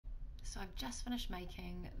So I've just finished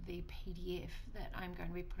making the PDF that I'm going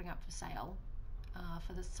to be putting up for sale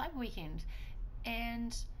for the Cyber Weekend,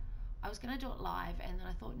 and I was going to do it live, and then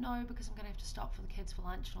I thought no, because I'm going to have to stop for the kids for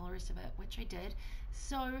lunch and all the rest of it, which I did.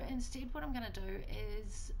 So instead what I'm going to do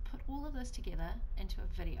is put all of this together into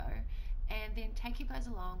a video and then take you guys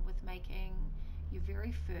along with making your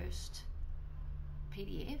very first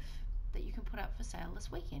PDF that you can put up for sale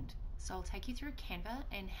this weekend. So I'll take you through Canva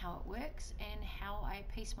and how it works and how I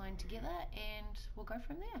piece mine together, and we'll go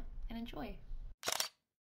from there and enjoy.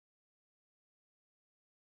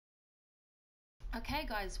 Okay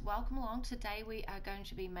guys, welcome along. Today we are going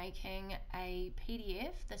to be making a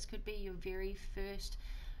PDF. This could be your very first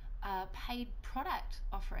paid product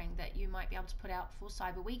offering that you might be able to put out for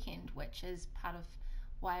Cyber Weekend, which is part of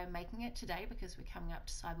why I'm making it today, because we're coming up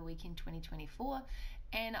to Cyber Weekend 2024,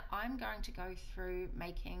 and I'm going to go through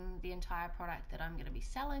making the entire product that I'm going to be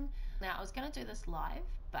selling. Now, I was going to do this live,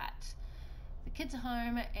 but the kids are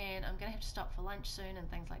home and I'm going to have to stop for lunch soon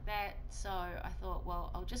and things like that, so I thought,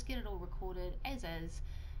 well, I'll just get it all recorded as is,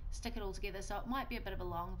 stick it all together. So it might be a bit of a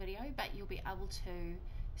long video, but you'll be able to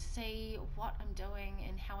see what I'm doing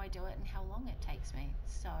and how I do it and how long it takes me.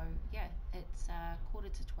 So yeah, it's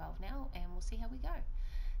 11:45 now, and we'll see how we go.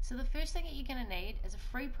 So the first thing that you're going to need is a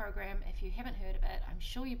free program. If you haven't heard of it, I'm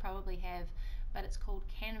sure you probably have, but it's called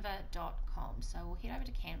canva.com. So we'll head over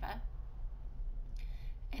to Canva.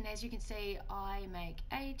 And as you can see, I make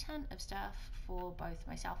a ton of stuff for both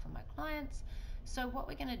myself and my clients. So what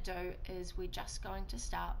we're going to do is we're just going to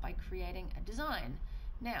start by creating a design.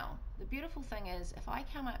 Now, the beautiful thing is, if I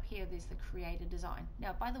come up here, there's the create a design.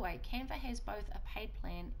 Now, by the way, Canva has both a paid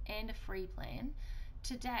plan and a free plan.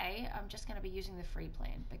 Today, I'm just going to be using the free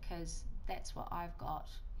plan because that's what I've got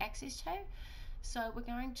access to. So we're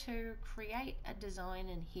going to create a design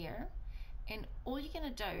in here, and all you're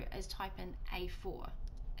going to do is type in A4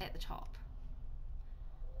 at the top,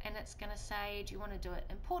 and it's going to say, do you want to do it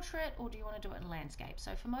in portrait or do you want to do it in landscape?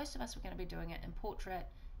 So for most of us, we're going to be doing it in portrait.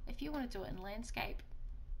 If you want to do it in landscape,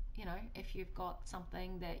 you know, if you've got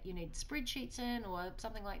something that you need spreadsheets in or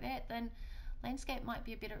something like that, then landscape might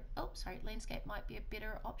be a better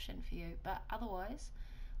option for you. But otherwise,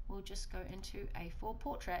 we'll just go into A4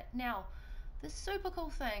 portrait. Now, the super cool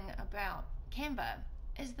thing about Canva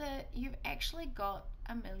is that you've actually got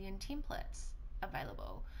a million templates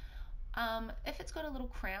available. If it's got a little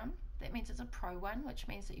crown, that means it's a pro one, which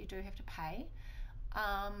means that you do have to pay.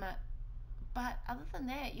 But other than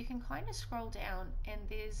that, you can kind of scroll down and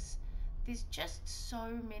there's just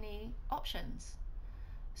so many options.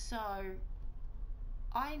 So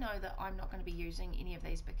I know that I'm not going to be using any of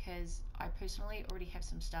these because I personally already have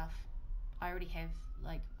some stuff. I already have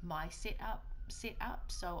like my setup set up.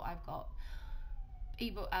 So I've got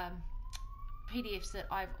ebook PDFs that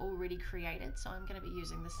I've already created, so I'm going to be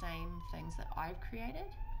using the same things that I've created.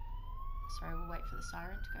 Sorry, we'll wait for the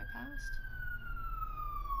siren to go past.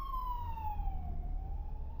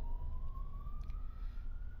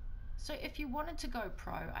 So if you wanted to go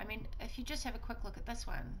pro, I mean, if you just have a quick look at this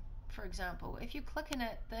one, for example, if you click in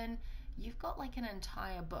it, then you've got like an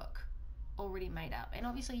entire book already made up. And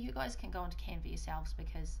obviously you guys can go into Canva yourselves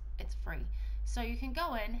because it's free. So you can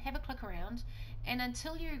go in, have a click around, and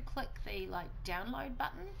until you click the like download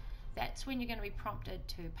button, that's when you're going to be prompted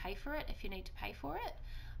to pay for it if you need to pay for it.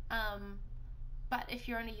 But if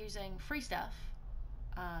you're only using free stuff,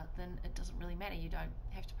 then it doesn't really matter. You don't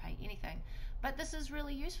have to pay anything. But this is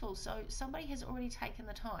really useful. So somebody has already taken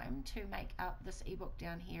the time to make up this ebook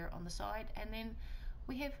down here on the side, and then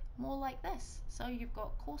we have more like this. So you've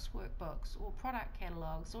got course workbooks or product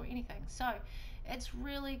catalogs or anything. So it's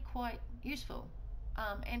really quite useful.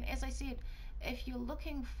 And as I said, if you're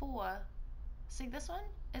looking for, see, this one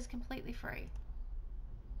is completely free.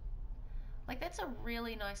 Like, that's a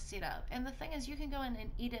really nice setup. And the thing is, you can go in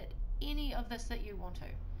and edit any of this that you want to.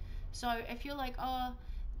 So if you're like, oh,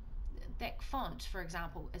 that font, for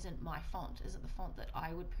example, isn't my font, isn't the font that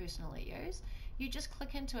I would personally use, you just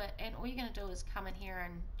click into it, and all you're going to do is come in here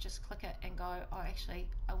and just click it and go, oh, actually,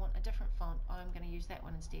 I want a different font. I'm going to use that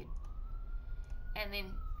one instead. And then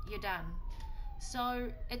you're done.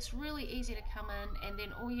 So it's really easy to come in, and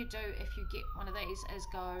then all you do if you get one of these is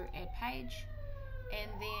go add page, and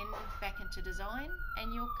then back into design,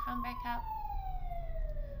 and you'll come back up.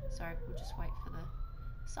 Sorry, we'll just wait for the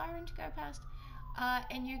siren to go past.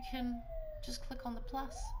 And you can just click on the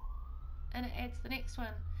plus and it adds the next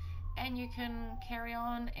one, and you can carry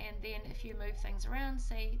on. And then if you move things around,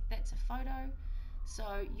 see, that's a photo.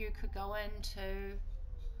 So you could go into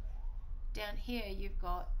down here, you've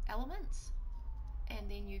got elements, and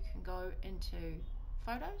then you can go into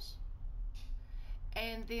photos,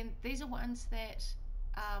 and then these are ones that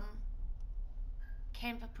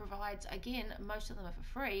Canva provides, again, most of them are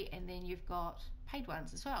for free, and then you've got paid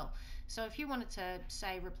ones as well. So if you wanted to,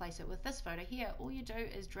 say, replace it with this photo here, all you do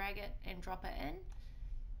is drag it and drop it in,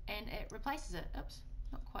 and it replaces it. Oops,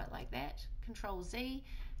 not quite like that. Control Z.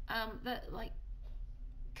 Like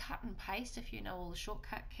cut and paste, if you know all the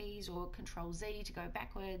shortcut keys, or Control Z to go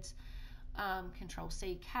backwards. Control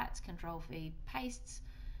C cuts, Control V pastes.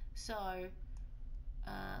 So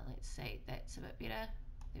let's see, that's a bit better.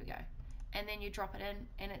 There we go. And then you drop it in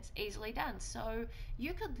and it's easily done. So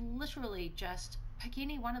you could literally just pick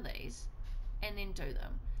any one of these and then do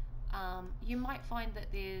them. You might find that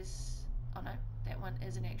there's, oh no, that one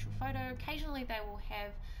is an actual photo. Occasionally they will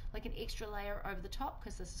have like an extra layer over the top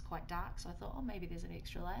because this is quite dark, so I thought, oh, maybe there's an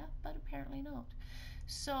extra layer, but apparently not.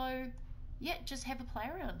 So yeah, just have a play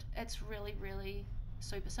around. It's really, really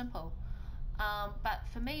super simple. But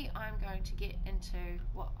for me, I'm going to get into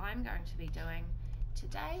what I'm going to be doing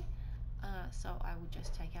today. So I will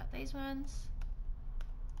just take out these ones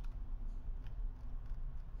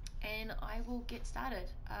and I will get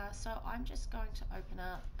started. So I'm just going to open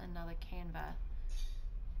up another Canva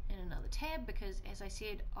in another tab, because as I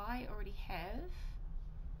said, I already have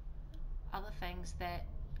other things that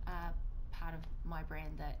are part of my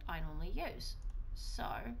brand that I normally use. So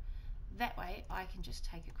that way I can just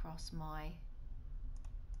take across my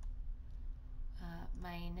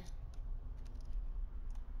main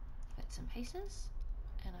bits and pieces,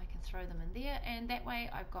 and I can throw them in there, and that way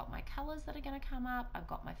I've got my colors that are going to come up, I've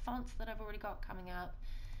got my fonts that I've already got coming up.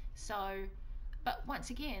 So, but once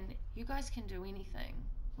again, you guys can do anything.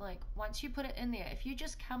 Like once you put it in there, if you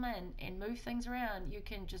just come in and move things around, you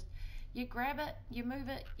can just, you grab it, you move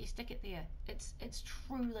it, you stick it there. It's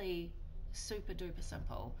truly super duper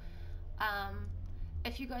simple.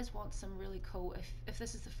 If you guys want some really cool, if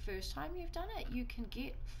this is the first time you've done it, you can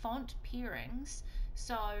get font pairings.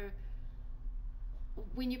 So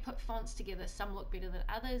when you put fonts together, some look better than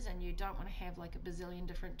others, and you don't want to have like a bazillion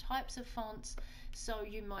different types of fonts. So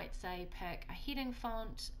you might say pick a heading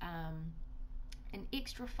font, an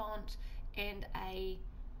extra font, and a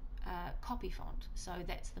copy font. So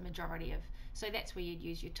that's the majority of, so that's where you'd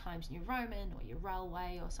use your Times New Roman or your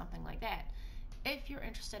Railway or something like that. If you're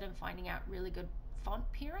interested in finding out really good font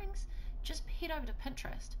pairings, just head over to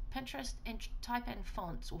Pinterest and type in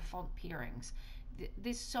fonts or font pairings.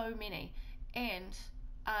 There's so many, and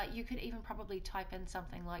you could even probably type in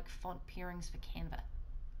something like font pairings for Canva.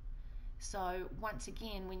 So once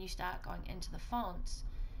again, when you start going into the fonts,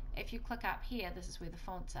 if you click up here, this is where the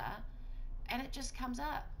fonts are, and it just comes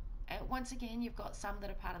up. Once again, you've got some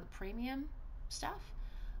that are part of the premium stuff,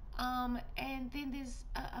 and then there's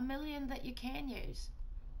a million that you can use.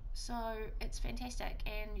 So it's fantastic,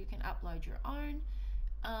 and you can upload your own.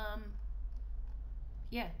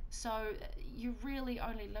 Yeah, so you're really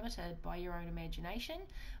only limited by your own imagination,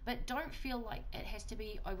 but don't feel like it has to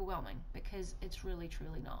be overwhelming, because it's really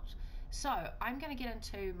truly not. So I'm going to get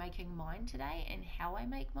into making mine today and how I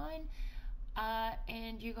make mine,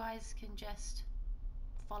 and you guys can just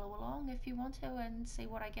follow along if you want to and see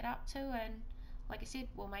what I get up to, and like I said,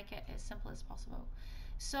 we'll make it as simple as possible.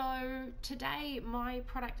 So today my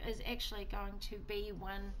product is actually going to be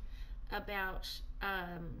one about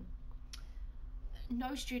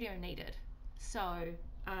no studio needed. So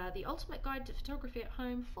the ultimate guide to photography at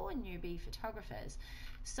home for newbie photographers.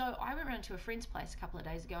 So I went around to a friend's place a couple of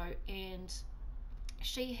days ago, and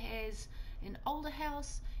she has an older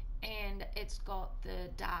house, and it's got the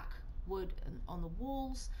dark wood on the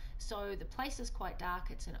walls, so the place is quite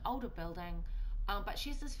dark. It's an older building, but she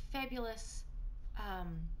has this fabulous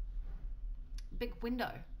big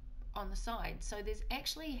window on the side, so there's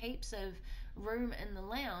actually heaps of room in the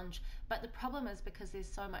lounge, but the problem is because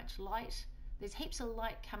there's so much light, there's heaps of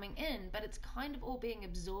light coming in, but it's kind of all being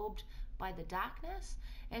absorbed by the darkness.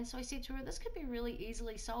 And so I said to her, this could be really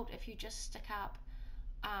easily solved if you just stick up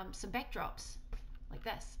some backdrops like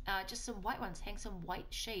this, just some white ones, hang some white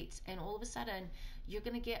sheets, and all of a sudden you're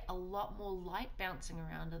going to get a lot more light bouncing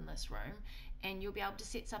around in this room, and you'll be able to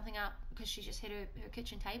set something up, because she just had her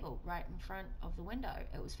kitchen table right in front of the window.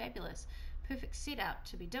 It was fabulous, perfect setup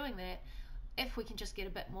to be doing that if we can just get a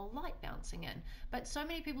bit more light bouncing in. But so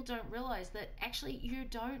many people don't realize that actually you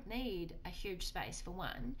don't need a huge space, for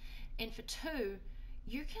one, and for two,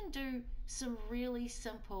 you can do some really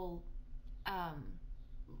simple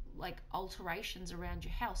like alterations around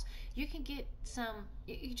your house. You can get some,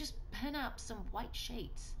 you just pin up some white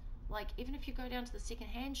sheets. Like even if you go down to the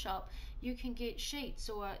second-hand shop, you can get sheets,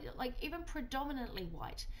 or like even predominantly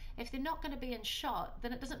white. If they're not going to be in shot,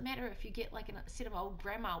 then it doesn't matter if you get like a set of old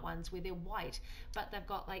grandma ones where they're white but they've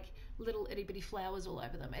got like little itty bitty flowers all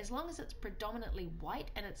over them. As long as it's predominantly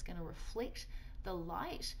white and it's going to reflect the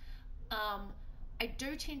light. I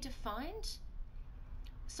do tend to find,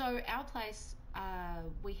 so our place,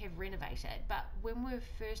 we have renovated, but when we were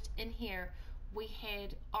first in here, we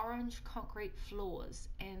had orange concrete floors,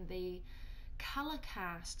 and the color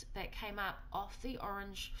cast that came up off the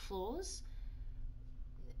orange floors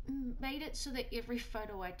made it so that every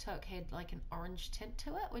photo I took had like an orange tint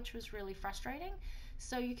to it, which was really frustrating.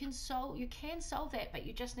 So you can solve that, but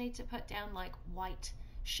you just need to put down like white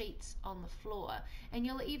sheets on the floor, and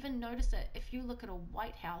you'll even notice it if you look at a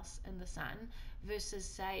white house in the sun versus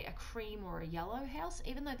say a cream or a yellow house.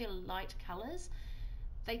 Even though they're light colors,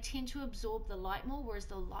 they tend to absorb the light more, whereas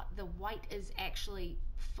the white is actually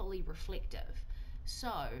fully reflective.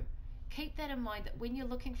 So keep that in mind, that when you're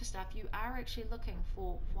looking for stuff, you are actually looking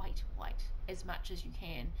for white as much as you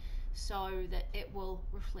can, so that it will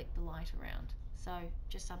reflect the light around. So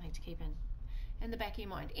just something to keep in the back of your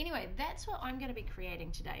mind. Anyway, that's what I'm going to be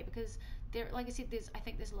creating today, because there, like I said, I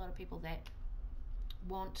think there's a lot of people that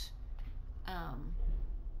want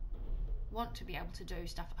to be able to do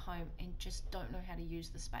stuff at home and just don't know how to use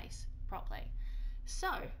the space properly. So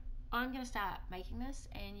I'm going to start making this,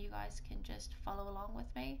 and you guys can just follow along with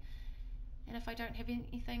me. And if I don't have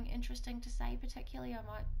anything interesting to say particularly, I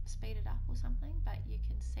might speed it up or something, but you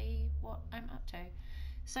can see what I'm up to.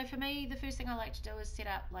 So for me, the first thing I like to do is set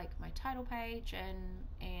up like my title page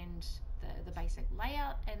and the basic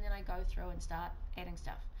layout, and then I go through and start adding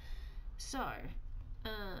stuff. So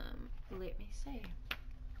let me see.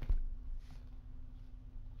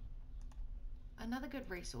 Another good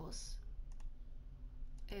resource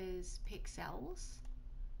is Pixels,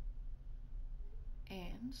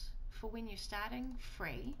 and for when you're starting,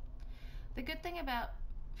 free. The good thing about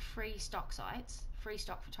free stock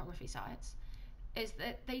photography sites, is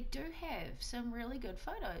that they do have some really good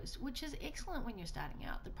photos, which is excellent when you're starting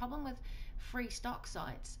out. The problem with free stock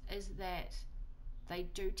sites is that they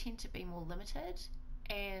do tend to be more limited,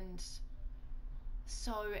 and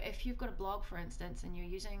so if you've got a blog, for instance, and you're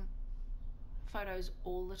using photos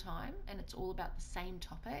all the time and it's all about the same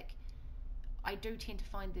topic, I do tend to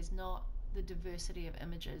find there's not the diversity of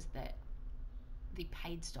images that the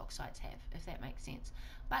paid stock sites have, if that makes sense.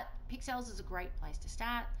 But Pixels is a great place to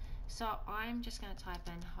start. So I'm just going to type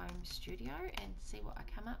in home studio and see what I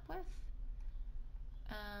come up with.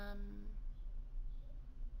 That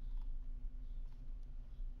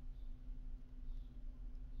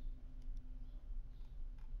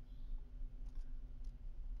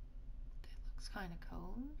looks kind of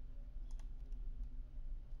cool.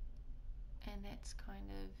 And that's kind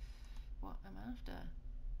of what I'm after.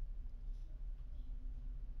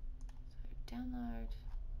 So download.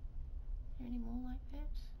 Is there any more like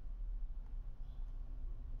that?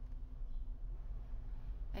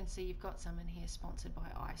 And so you've got some in here sponsored by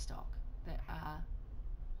iStock that are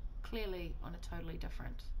clearly on a totally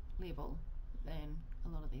different level than a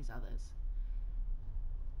lot of these others.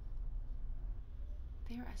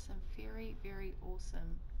 There are some very, very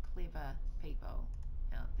awesome, clever people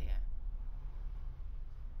out there.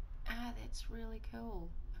 That's really cool.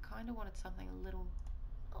 I kind of wanted something a little,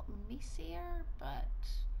 not messier, but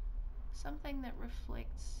something that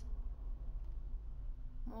reflects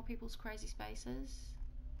more people's crazy spaces.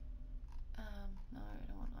 No, I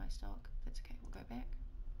don't want iStock. That's okay, we'll go back.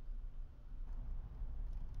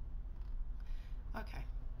 Okay.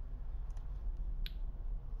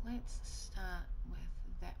 Let's start with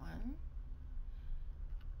that one.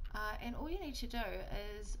 And all you need to do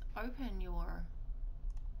is open your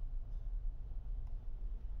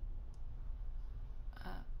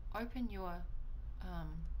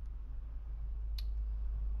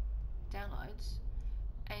downloads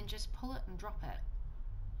and just pull it and drop it,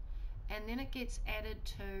 and then it gets added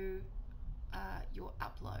to your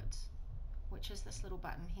uploads, which is this little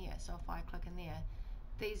button here. So if I click in there,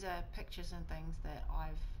 these are pictures and things that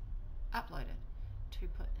I've uploaded to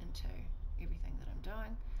put into everything that I'm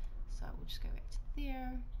doing. So we'll just go back to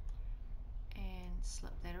there and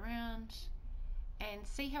slip that around, and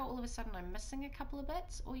see how all of a sudden I'm missing a couple of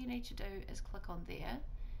bits. All you need to do is click on there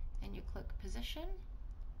and you click position,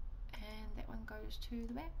 and that one goes to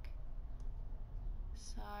the back.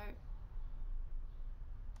 So,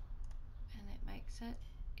 and that makes it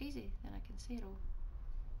easy, then I can see it all.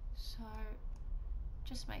 So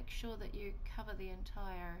just make sure that you cover the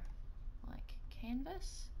entire like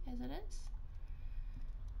canvas as it is.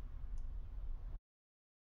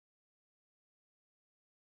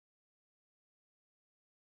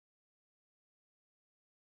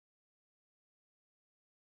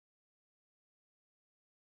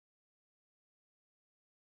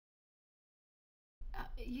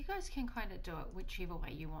 You guys can kind of do it whichever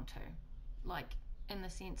way you want to. Like, in the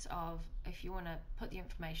sense of if you want to put the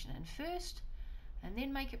information in first and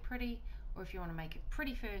then make it pretty, or if you want to make it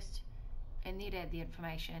pretty first and then add the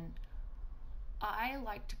information. I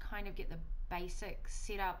like to kind of get the basic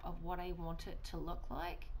setup of what I want it to look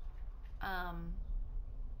like,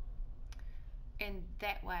 and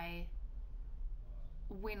that way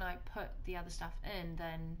when I put the other stuff in,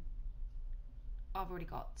 then I've already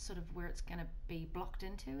got sort of where it's going to be blocked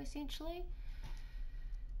into essentially.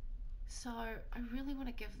 So I really want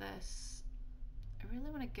to give this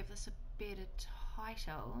a better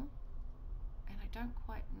title, and I don't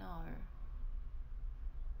quite know.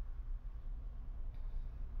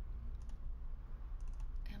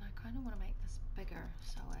 And I kind of want to make this bigger,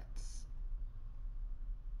 so it's,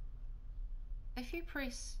 if you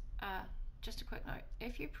press, just a quick note,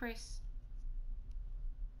 if you press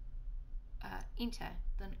enter,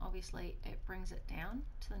 then obviously it brings it down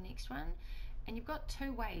to the next one. And you've got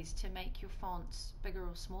two ways to make your fonts bigger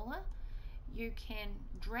or smaller. You can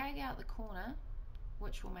drag out the corner,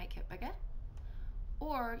 which will make it bigger,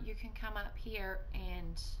 or you can come up here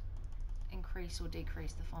and increase or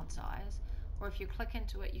decrease the font size, or if you click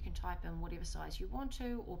into it you can type in whatever size you want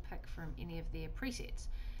to, or pick from any of their presets.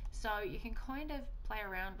 So you can kind of play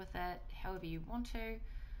around with it however you want to,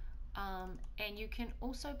 and you can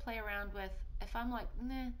also play around with, if I'm like,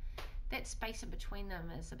 nah, that space in between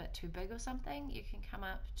them is a bit too big or something, you can come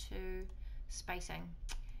up to spacing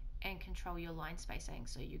and control your line spacing,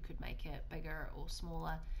 so you could make it bigger or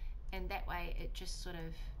smaller, and that way it just sort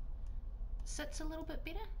of sits a little bit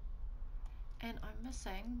better. And I'm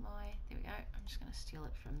missing my, there we go, I'm just going to steal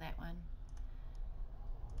it from that one.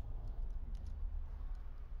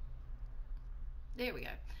 There we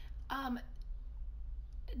go.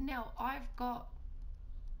 Now I've got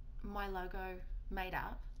my logo made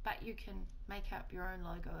up, but you can make up your own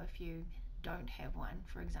logo if you don't have one,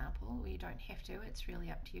 for example, or you don't have to, it's really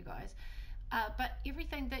up to you guys. But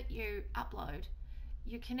everything that you upload,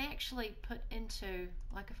 you can actually put into,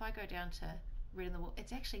 like if I go down to Red in the Wall,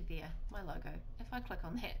 it's actually there, my logo. If I click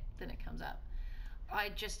on that, then it comes up. I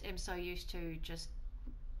just am so used to just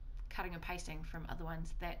cutting and pasting from other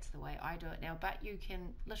ones, that's the way I do it now. But you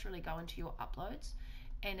can literally go into your uploads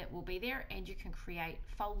and it will be there, and you can create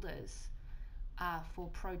folders for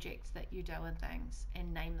projects that you do and things,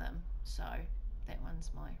 and name them. So that one's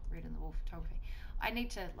my Red in the Wall photography. I need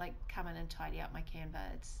to like come in and tidy up my Canva.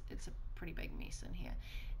 It's a pretty big mess in here.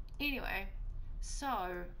 Anyway, so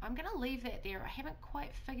I'm gonna leave that there. I haven't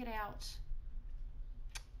quite figured out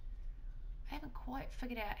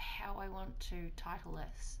how I want to title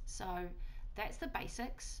this. So that's the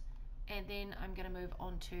basics, and then I'm gonna move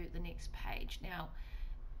on to the next page. Now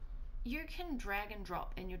you can drag and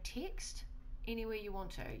drop in your text anywhere you want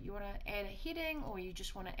to. You want to add a heading, or you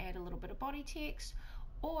just want to add a little bit of body text,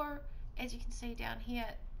 or as you can see down here,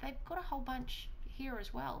 they've got a whole bunch here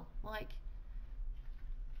as well. Like,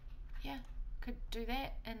 yeah, could do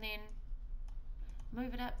that and then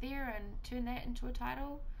move it up there and turn that into a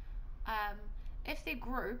title. If they're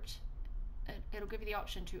grouped, it'll give you the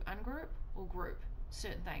option to ungroup or group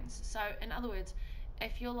certain things. So in other words,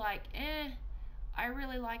 if you're like, I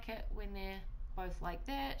really like it when they're both like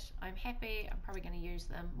that, I'm happy, I'm probably going to use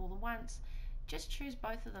them more than once, just choose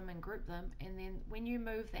both of them and group them, and then when you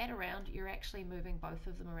move that around, you're actually moving both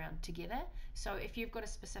of them around together. So if you've got a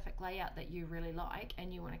specific layout that you really like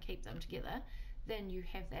and you want to keep them together, then you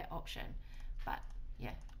have that option. But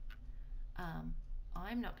yeah,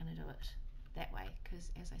 I'm not going to do it that way,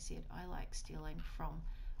 because as I said, I like stealing from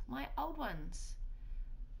my old ones.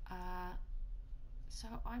 So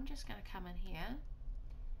I'm just going to come in here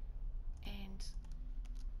and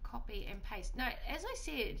copy and paste. Now, as I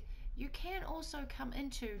said, you can also come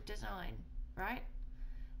into design, right?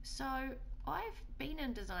 So I've been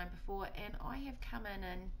in design before, and I have come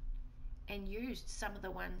in and used some of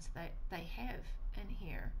the ones that they have in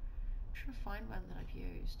here. I'm trying to find one that I've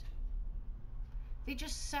used. They're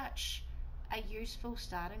just such a useful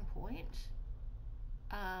starting point.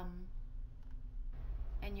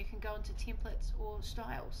 And you can go into templates or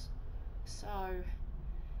styles. So,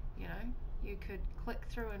 you know, you could click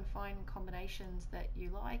through and find combinations that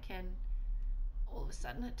you like, and all of a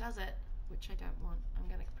sudden it does it, which I don't want. I'm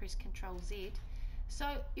going to press Control Z. So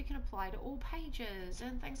you can apply to all pages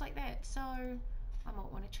and things like that. So I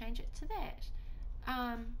might want to change it to that,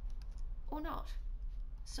 or not.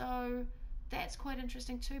 So that's quite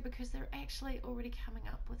interesting too, because they're actually already coming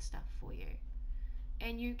up with stuff for you,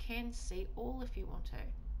 and you can see all if you want to.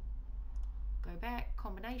 Go back,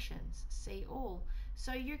 combinations, see all.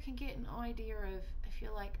 So you can get an idea of, if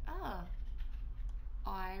you're like,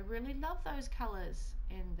 I really love those colors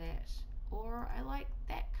in that, or I like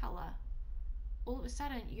that color, all of a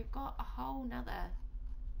sudden you've got a whole nother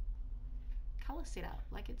color setup.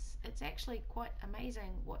 Like it's actually quite amazing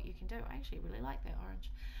what you can do. I actually really like that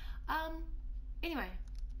orange. Anyway,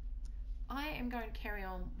 I am going to carry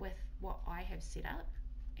on with what I have set up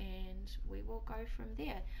and we will go from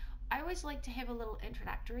there. I always like to have a little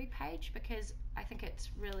introductory page because I think it's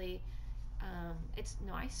really it's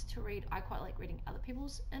nice to read. I quite like reading other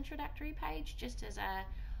people's introductory page just as a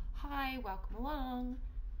hi, welcome along,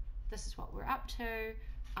 this is what we're up to,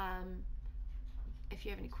 if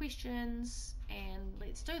you have any questions, and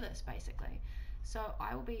let's do this basically. So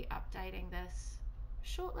I will be updating this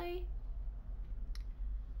shortly,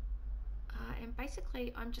 and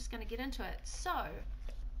basically I'm just going to get into it. So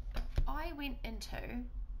I went into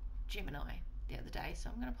Gemini the other day, so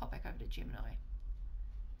I'm going to pop back over to Gemini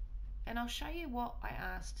and I'll show you what I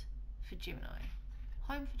asked for Gemini.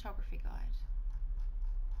 Home photography guide.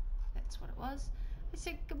 That's what it was. I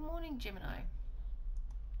said, good morning Gemini.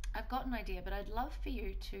 I've got an idea, but I'd love for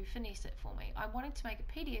you to finesse it for me. I'm wanting to make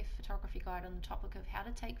a PDF photography guide on the topic of how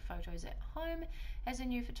to take photos at home as a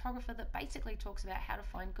new photographer that basically talks about how to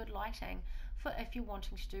find good lighting for if you're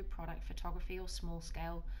wanting to do product photography or small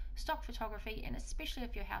scale stock photography, and especially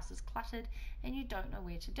if your house is cluttered and you don't know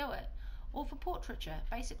where to do it. Or for portraiture,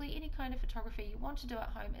 basically any kind of photography you want to do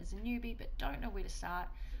at home as a newbie but don't know where to start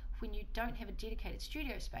when you don't have a dedicated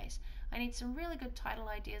studio space. I need some really good title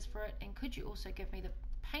ideas for it, and could you also give me the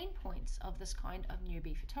pain points of this kind of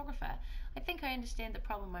newbie photographer? I think I understand the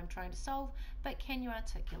problem I'm trying to solve, but can you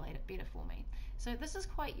articulate it better for me? So this is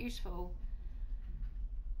quite useful.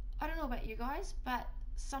 I don't know about you guys, but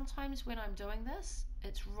sometimes when I'm doing this,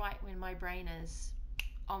 it's right when my brain is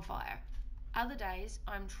on fire. Other days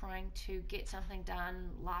I'm trying to get something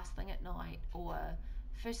done last thing at night or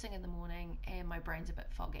first thing in the morning and my brain's a bit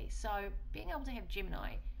foggy. So being able to have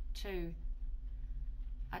Gemini to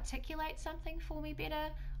articulate something for me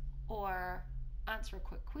better or answer a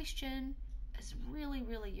quick question is really,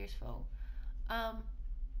 really useful.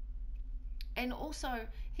 And also,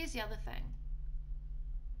 here's the other thing.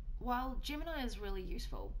 While Gemini is really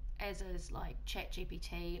useful, as is like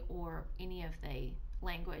ChatGPT or any of the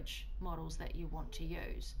language models that you want to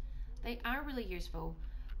use, they are really useful,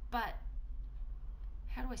 but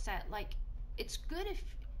how do I say it? Like, it's good if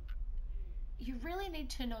you really need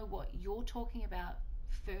to know what you're talking about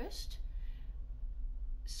first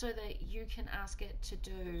so that you can ask it to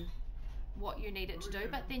do what you need it to do,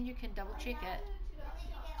 but then you can double check it.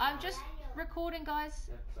 I'm just recording, guys.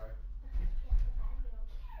 Yeah, sorry.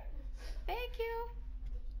 Thank you.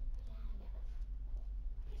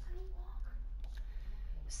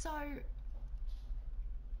 So,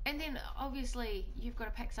 and then obviously you've got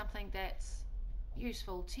to pick something that's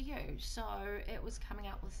useful to you. So it was coming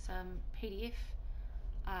up with some PDF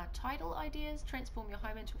title ideas, transform your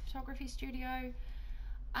home into a photography studio.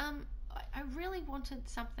 I really wanted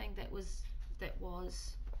something that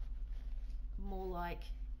was more like,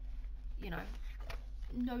 you know,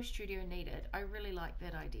 no studio needed. I really like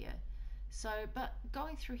that idea. So, but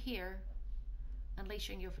going through here,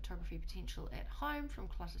 unleashing your photography potential at home from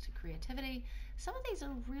clutter to creativity, some of these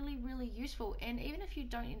are really, really useful, and even if you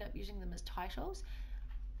don't end up using them as titles,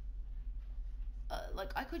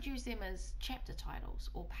 like I could use them as chapter titles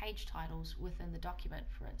or page titles within the document,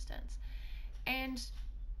 for instance. And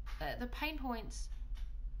the pain points,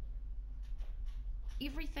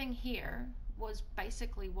 everything here was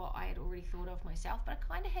basically what I had already thought of myself, but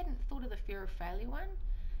I kind of hadn't thought of the fear of failure one.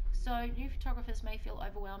 So new photographers may feel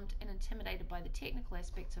overwhelmed and intimidated by the technical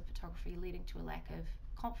aspects of photography, leading to a lack of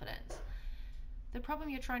confidence. The problem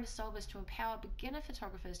you're trying to solve is to empower beginner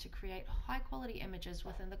photographers to create high quality images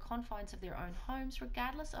within the confines of their own homes,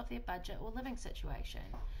 regardless of their budget or living situation.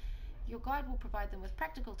 Your guide will provide them with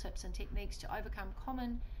practical tips and techniques to overcome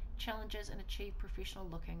common challenges and achieve professional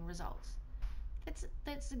looking results.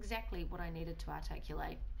 That's exactly what I needed to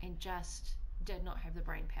articulate, and just did not have the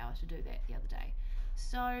brain power to do that the other day.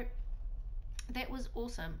 So that was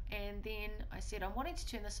awesome. And then I said, I'm wanting to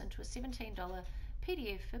turn this into a $17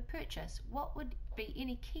 PDF for purchase. What would be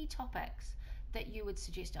any key topics that you would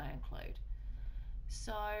suggest I include?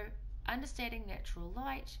 So understanding natural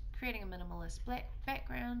light, creating a minimalist black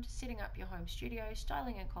background, setting up your home studio,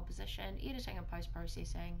 styling and composition, editing and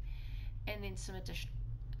post-processing, and then some additional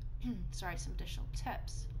some additional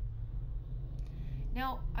tips.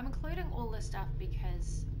 Now I'm including all this stuff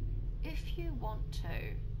because if you want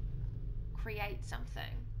to create something,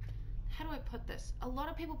 how do I put this? A lot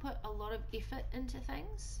of people put a lot of effort into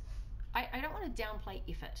things. I don't want to downplay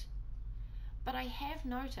effort, but I have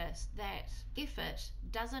noticed that effort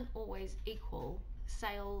doesn't always equal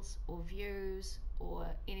sales or views or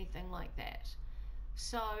anything like that.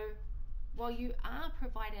 So while you are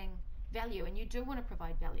providing value, and you do want to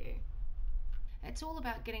provide value, it's all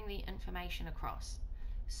about getting the information across.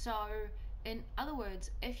 So in other words,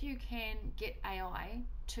 if you can get AI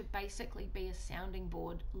to basically be a sounding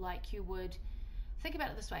board, like you would, think about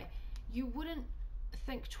it this way, you wouldn't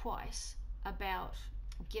think twice about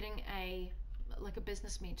getting a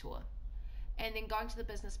business mentor and then going to the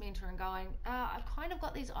business mentor and going, I've kind of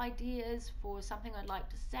got these ideas for something I'd like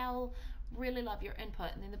to sell, really love your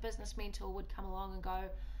input. And then the business mentor would come along and go,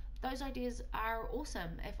 those ideas are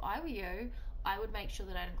awesome. If I were you, I would make sure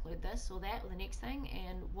that I'd include this or that or the next thing.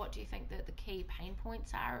 And what do you think that the key pain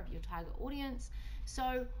points are of your target audience?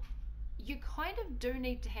 So you kind of do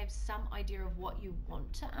need to have some idea of what you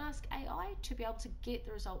want to ask AI to be able to get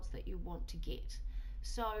the results that you want to get.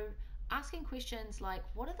 So asking questions like,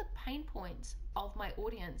 what are the pain points of my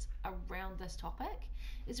audience around this topic,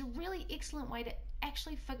 is a really excellent way to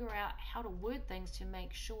actually figure out how to word things to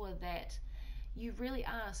make sure that you really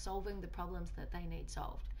are solving the problems that they need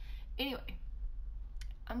solved. Anyway,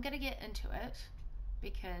 I'm going to get into it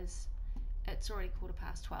because it's already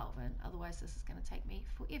 12:15 and otherwise this is going to take me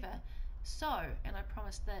forever. So, and I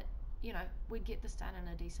promised that, we'd get this done in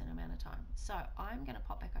a decent amount of time. So I'm going to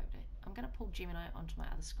pop back over to, I'm going to pull Gemini onto my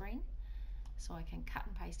other screen so I can cut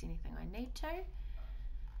and paste anything I need to.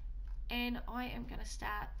 And I am going to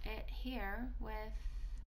start at here with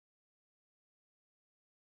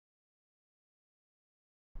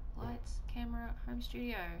lights, camera, home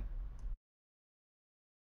studio.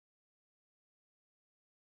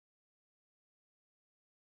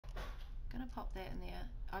 Gonna pop that in there.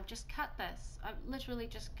 I've just cut this. I've literally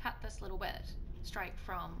just cut this little bit straight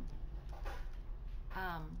from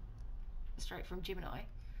Gemini.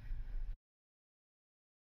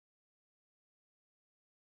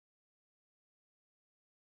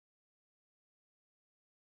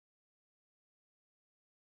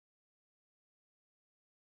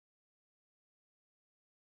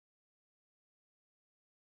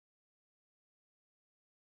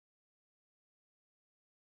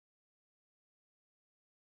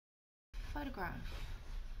 Photograph,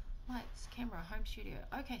 lights, camera, home studio.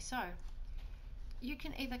 Okay, so you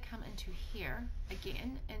can either come into here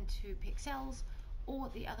again into pixels, or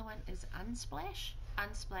the other one is Unsplash.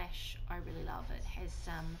 Unsplash, I really love. It has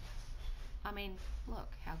some, look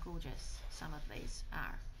how gorgeous some of these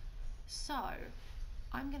are. So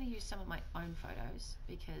I'm going to use some of my own photos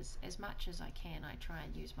because as much as I can, I try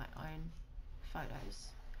and use my own photos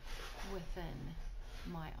within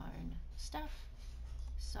my own stuff.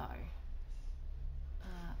 So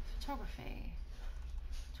photography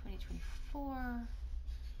 2024.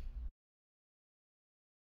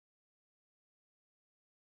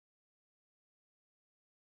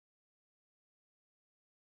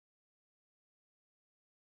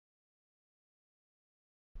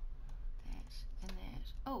 That and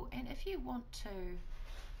that. Oh, and if you want to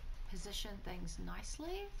position things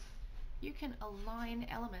nicely, you can align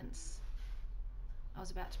elements. I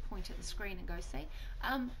was about to point at the screen and go,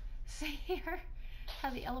 see here how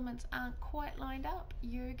the elements aren't quite lined up?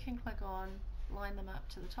 You can click on line them up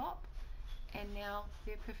to the top, and now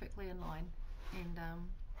they're perfectly in line. And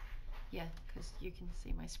yeah, because you can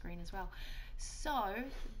see my screen as well. So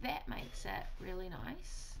that makes it really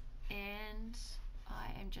nice. And I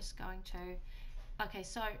am just going to, okay,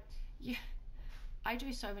 so I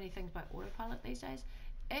do so many things by autopilot these days.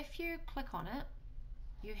 If you click on it,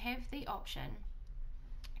 you have the option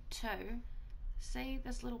to see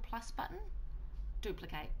this little plus button,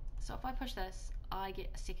 duplicate. So if I push this, I get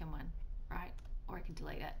a second one, right? Or I can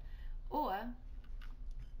delete it.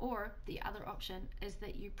 Or the other option is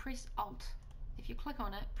that you press Alt. If you click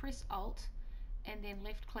on it, press Alt, and then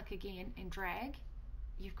left click again and drag,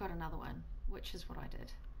 you've got another one, which is what I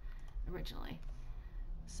did originally.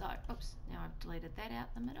 So, oops, now I've deleted that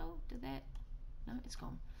out the middle. Did that? No, it's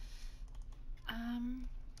gone. I'm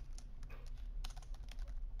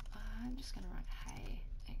just going to write hey,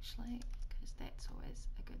 actually, because that's always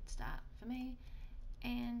a good start for me.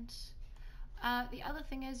 And the other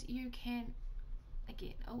thing is you can,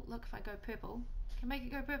 again, oh look, if I go purple, I can make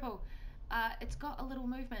it go purple. It's got a little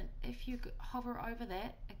movement. If you hover over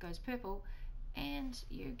that, it goes purple, and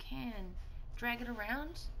you can drag it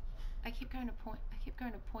around. I keep going to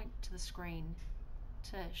point to the screen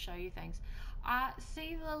to show you things.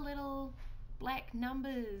 See the little black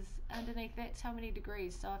numbers underneath? That's how many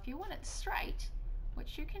degrees. So if you want it straight,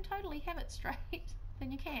 which you can totally have it straight,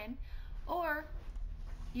 then you can. Or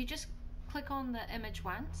you just click on the image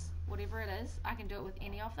once, whatever it is. I can do it with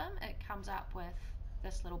any of them. It comes up with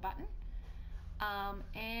this little button.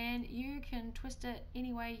 And you can twist it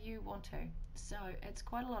any way you want to. So it's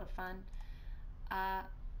quite a lot of fun.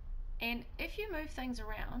 And if you move things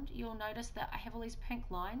around, you'll notice that I have all these pink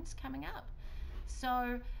lines coming up.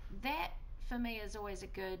 So that for me is always a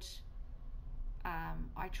good,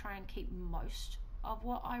 I try and keep most of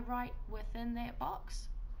what I write within that box,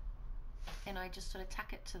 and I just sort of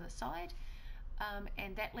tuck it to the side,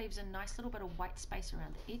 and that leaves a nice little bit of white space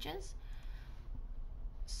around the edges.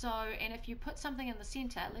 So, and if you put something in the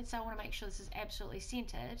center, let's say I want to make sure this is absolutely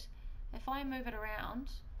centered, if I move it around,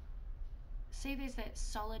 see there's that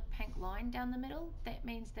solid pink line down the middle? That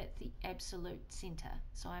means that's the absolute center.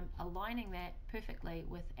 So I'm aligning that perfectly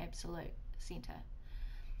with absolute center.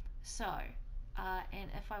 So, and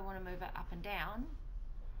if I want to move it up and down,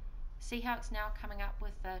 see how it's now coming up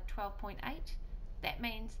with the 12.8? That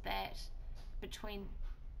means that between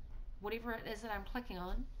whatever it is that I'm clicking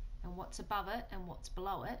on and what's above it and what's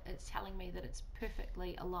below it, it's telling me that it's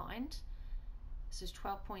perfectly aligned. This is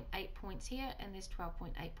 12.8 points here and there's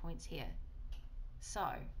 12.8 points here. So,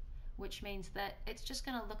 which means that it's just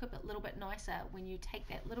going to look a little bit nicer when you take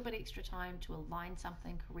that little bit extra time to align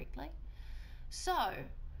something correctly. So,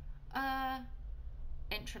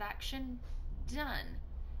 introduction done.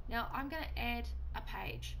 Now I'm going to add a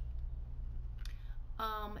page,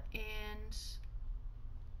 and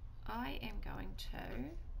I am going to,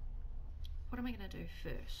 what am I going to do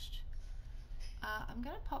first? I'm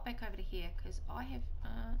going to pop back over to here because I have, no,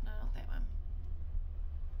 not that one.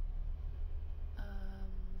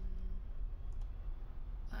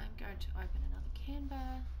 I'm going to open another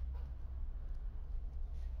Canva.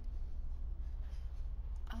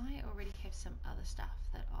 I already have some other stuff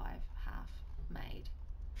that I've half made.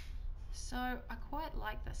 So I quite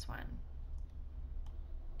like this one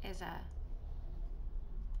as a,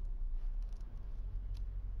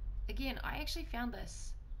 again, I actually found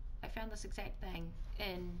this, I found this exact thing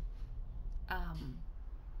in,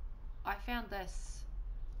 I found this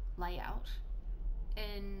layout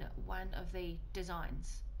in one of the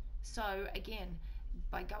designs. So again,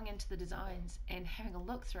 by going into the designs and having a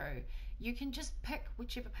look through, you can just pick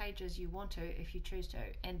whichever pages you want to if you choose to,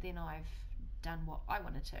 and then I've done what I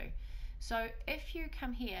wanted to. So if you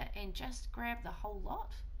come here and just grab the whole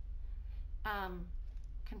lot,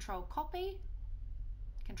 control copy,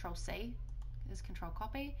 control C is control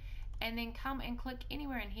copy, and then come and click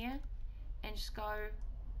anywhere in here and just go,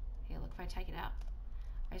 here look, if I take it out,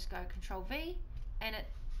 I just go control V and it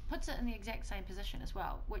puts it in the exact same position as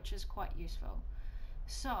well, which is quite useful.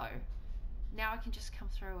 So now I can just come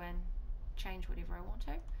through and change whatever I want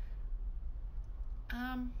to.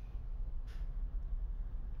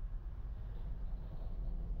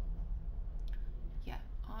 Yeah,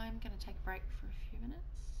 I'm going to take a break for a few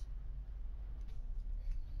minutes.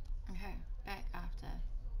 Okay, back after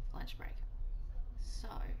lunch break. So,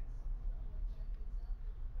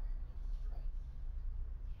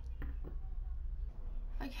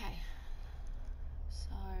 okay,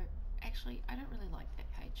 so actually I don't really like that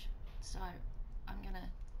page, so I'm going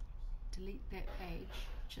to delete that page,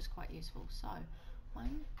 which is quite useful. So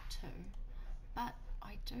 1, 2, but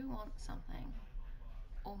I do want something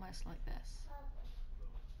almost like this.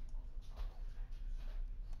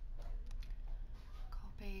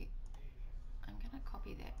 Copy, I'm going to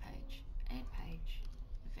copy that page, add page,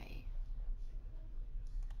 V.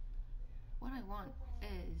 What I want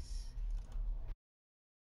is,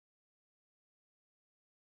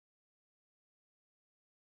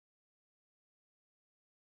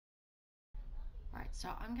 right, so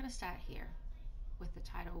I'm going to start here with the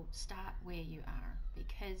title, Start Where You Are,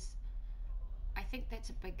 because I think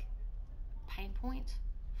that's a big pain point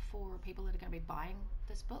for people that are going to be buying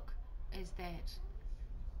this book, is that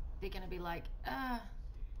they're going to be like,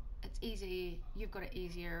 it's easy, you've got it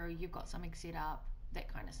easier, you've got something set up,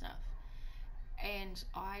 that kind of stuff. And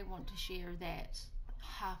I want to share that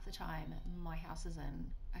half the time my house is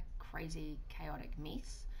in a crazy, chaotic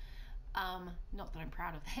mess. Not that I'm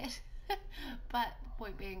proud of that, but the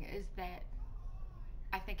point being is that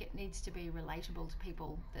I think it needs to be relatable to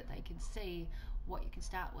people, that they can see what you can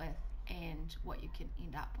start with and what you can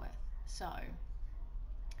end up with. So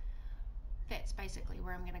that's basically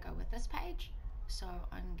where I'm going to go with this page. So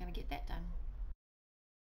I'm going to get that done.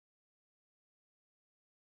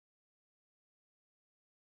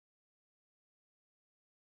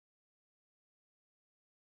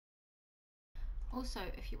 Also,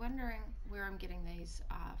 if you're wondering where I'm getting these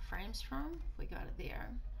frames from, if we go to there,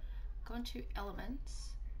 go into Elements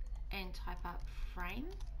and type up frame,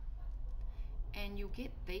 and you'll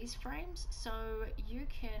get these frames. So you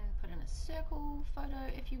can put in a circle photo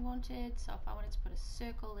if you wanted. So if I wanted to put a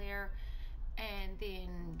circle there and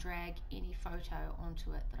then drag any photo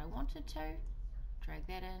onto it that I wanted to, drag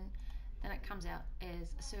that in, then it comes out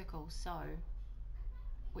as a circle. So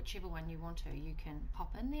whichever one you want to, you can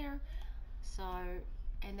pop in there. So,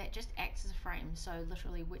 and that just acts as a frame, so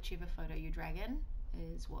literally whichever photo you drag in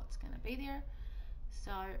is what's going to be there.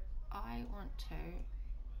 So I want to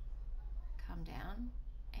come down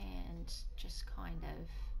and just kind of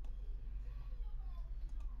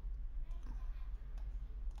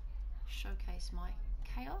showcase my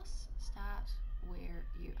chaos. Start where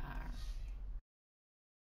you are.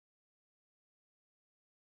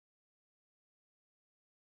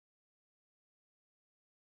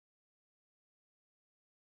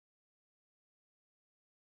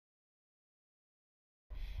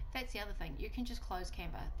 That's the other thing, you can just close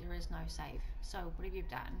Canva, there is no save. So whatever you've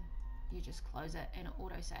done, you just close it and it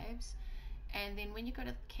auto saves. And then when you go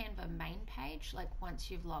to the Canva main page, like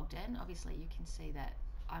once you've logged in, obviously you can see that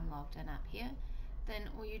I'm logged in up here, then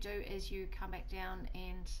all you do is you come back down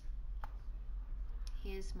and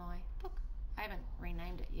here's my book. I haven't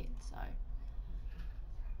renamed it yet, so.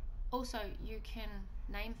 Also, you can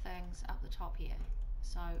name things up the top here.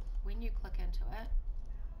 So when you click into it,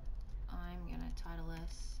 I'm gonna title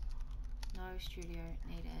this No Studio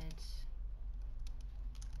Needed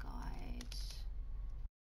Guide.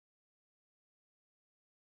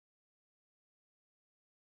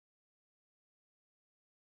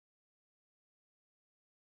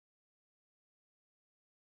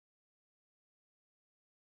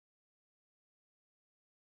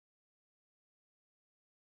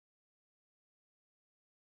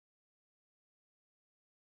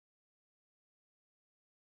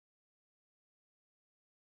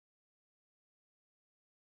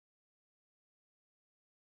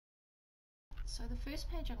 So the first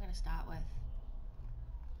page I'm going to start with,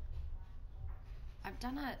 I've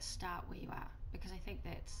done a start where you are because I think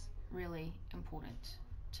that's really important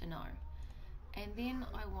to know. And then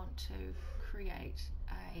I want to create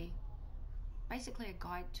basically a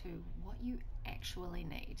guide to what you actually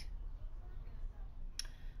need.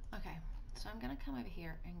 Okay, so I'm going to come over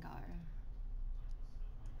here and go,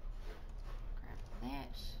 grab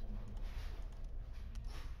that.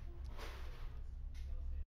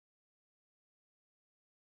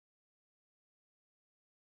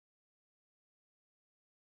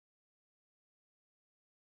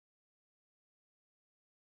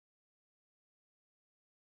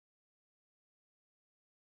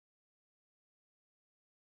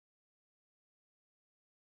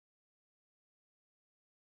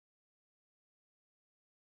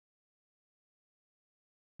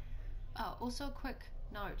 Oh, also a quick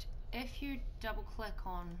note, if you double click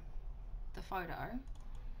on the photo,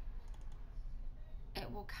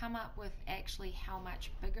 it will come up with actually how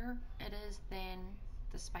much bigger it is than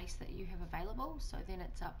the space that you have available, so then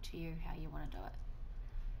it's up to you how you want to do it.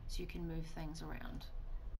 So you can move things around.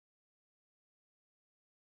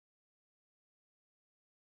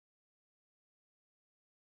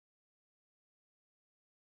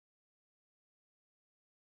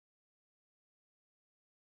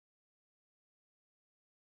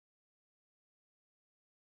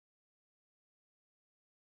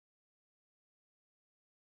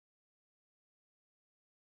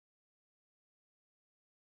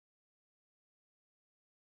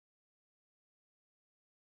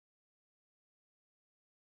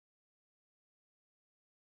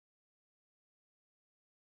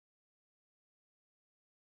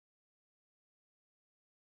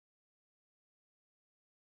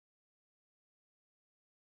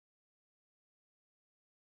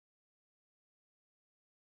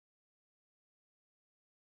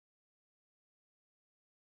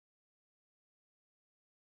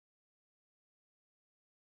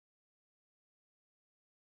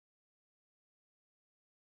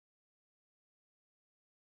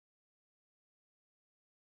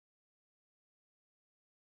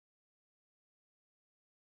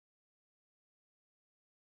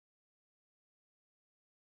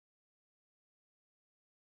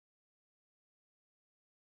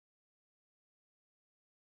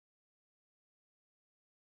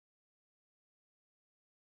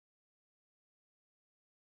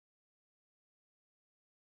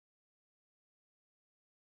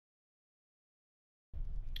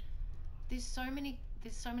 There's so many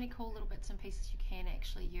cool little bits and pieces you can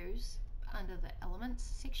actually use under the elements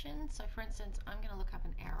section. So for instance, I'm going to look up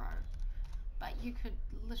an arrow, but you could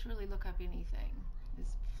literally look up anything.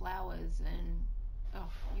 There's flowers and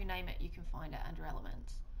you name it, you can find it under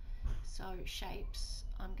elements. So shapes,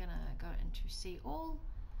 I'm going to go into see all,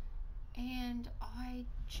 and I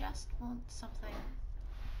just want something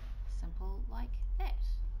simple like that.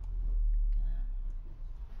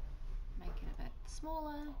 Make it a bit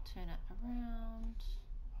smaller, turn it around.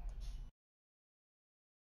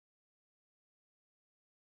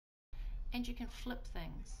 And you can flip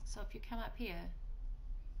things. So if you come up here,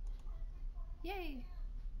 yay,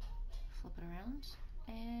 flip it around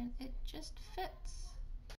and it just fits.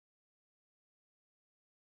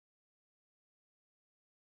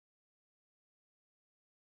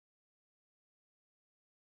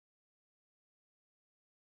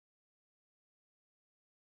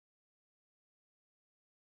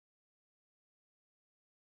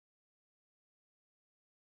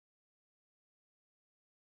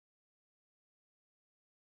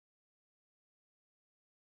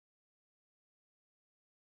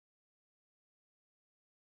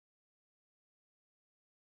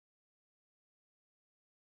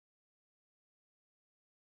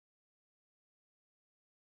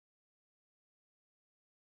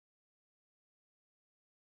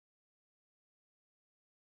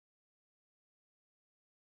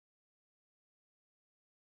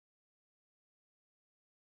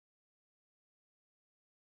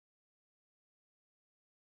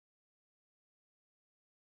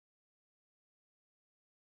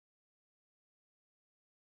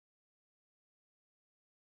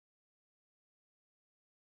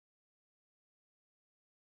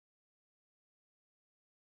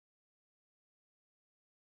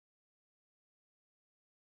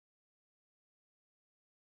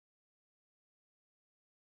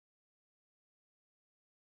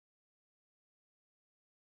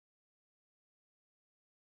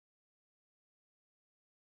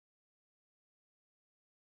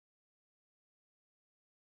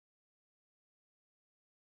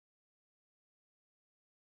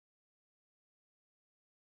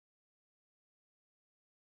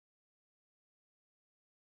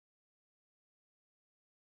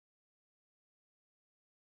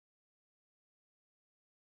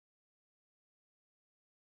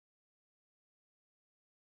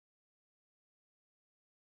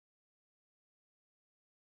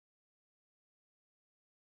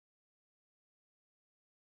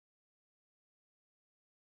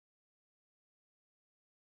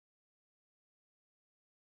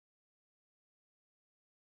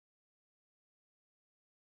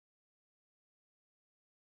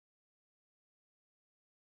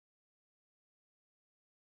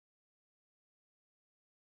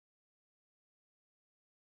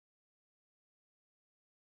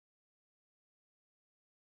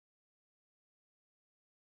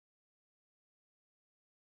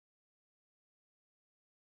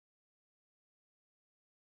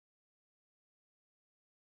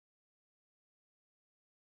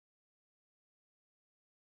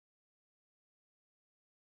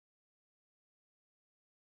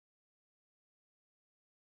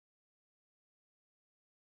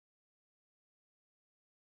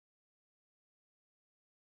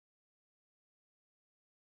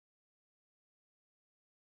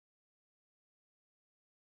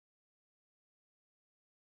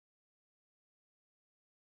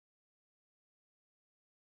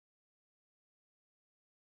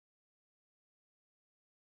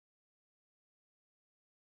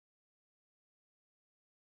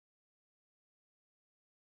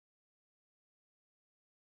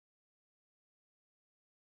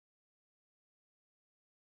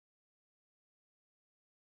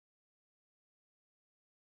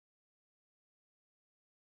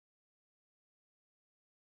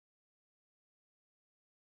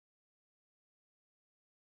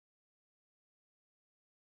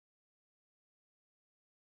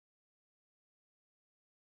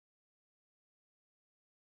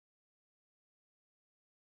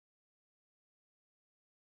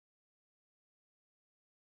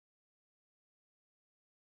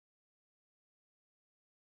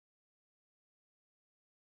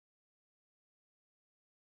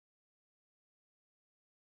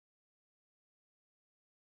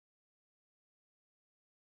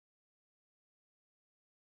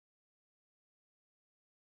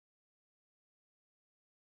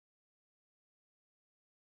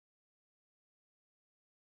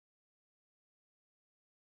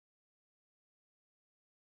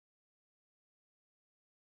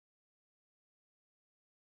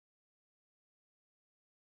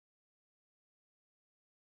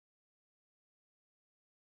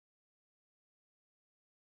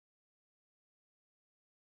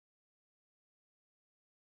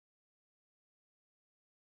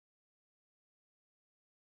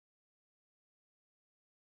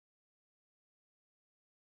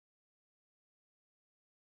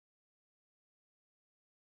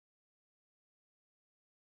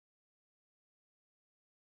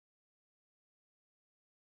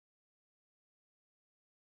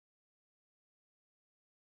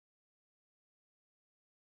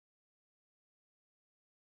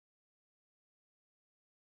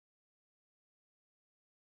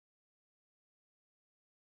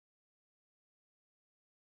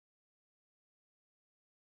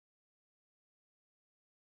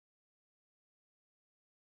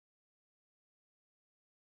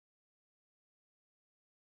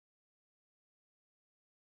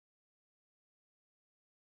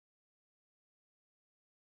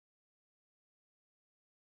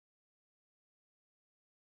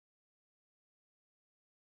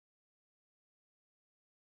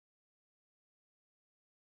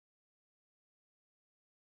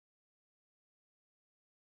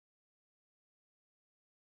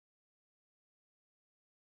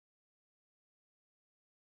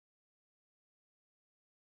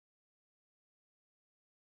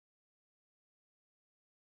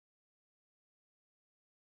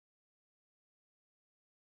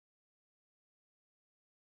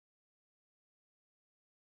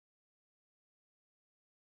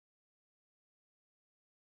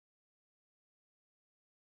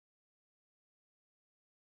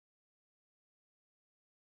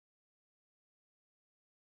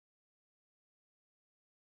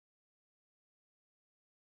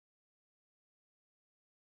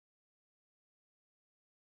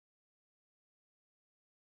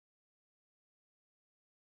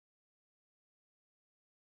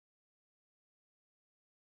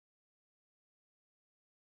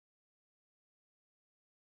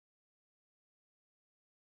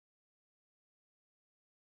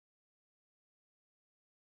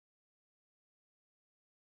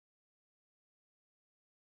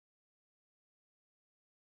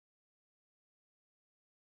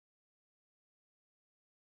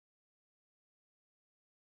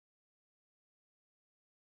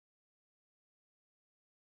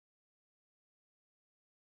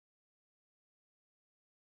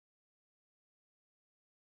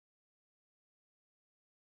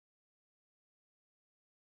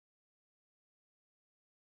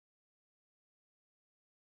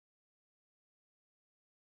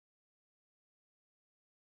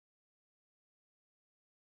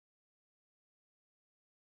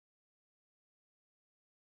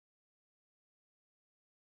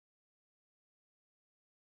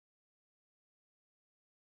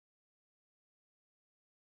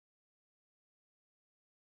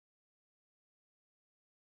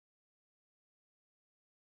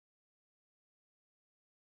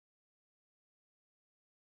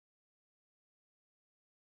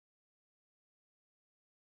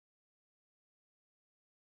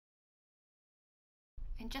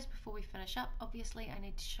 And just before we finish up, obviously I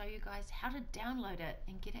need to show you guys how to download it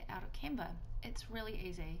and get it out of Canva. It's really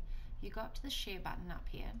easy. You go up to the share button up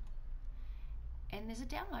here and there's a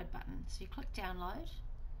download button. So you click download,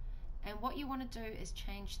 and what you want to do is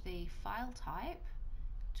change the file type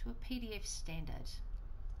to a PDF standard.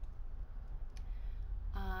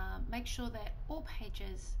 Make sure that all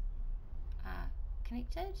pages are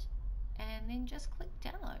connected, and then just click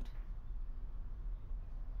download.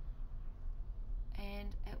 And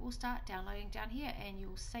it will start downloading down here, and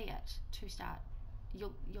you'll see it to start.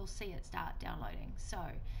 You'll see it start downloading. So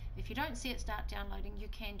if you don't see it start downloading, you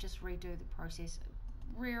can just redo the process.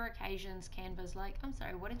 Rare occasions Canva's like, I'm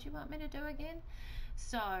sorry, what did you want me to do again?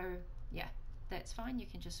 So yeah, that's fine. You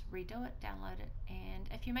can just redo it, download it, and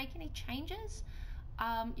if you make any changes,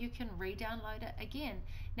 you can re-download it again.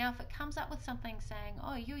 Now if it comes up with something saying,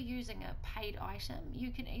 oh, you're using a paid item,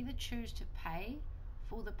 you can either choose to pay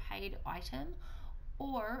for the paid item,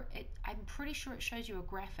 or I'm pretty sure it shows you a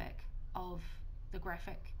graphic of the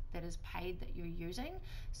graphic that is paid that you're using,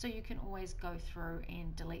 so you can always go through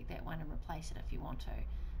and delete that one and replace it if you want to.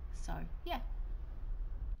 So yeah.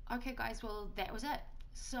 Okay guys, well that was it.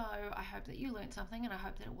 So I hope that you learned something, and I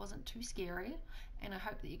hope that it wasn't too scary, and I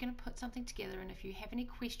hope that you're going to put something together. And if you have any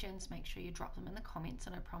questions, make sure you drop them in the comments,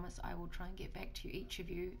 and I promise I will try and get back to each of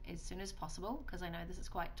you as soon as possible, because I know this is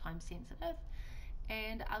quite time sensitive.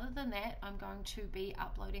 And other than that, I'm going to be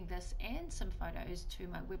uploading this and some photos to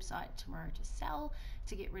my website tomorrow to sell,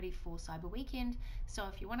 to get ready for Cyber Weekend. So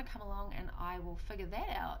if you want to come along and I will figure that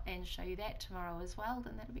out and show you that tomorrow as well,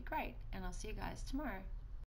 then that'll be great. And I'll see you guys tomorrow.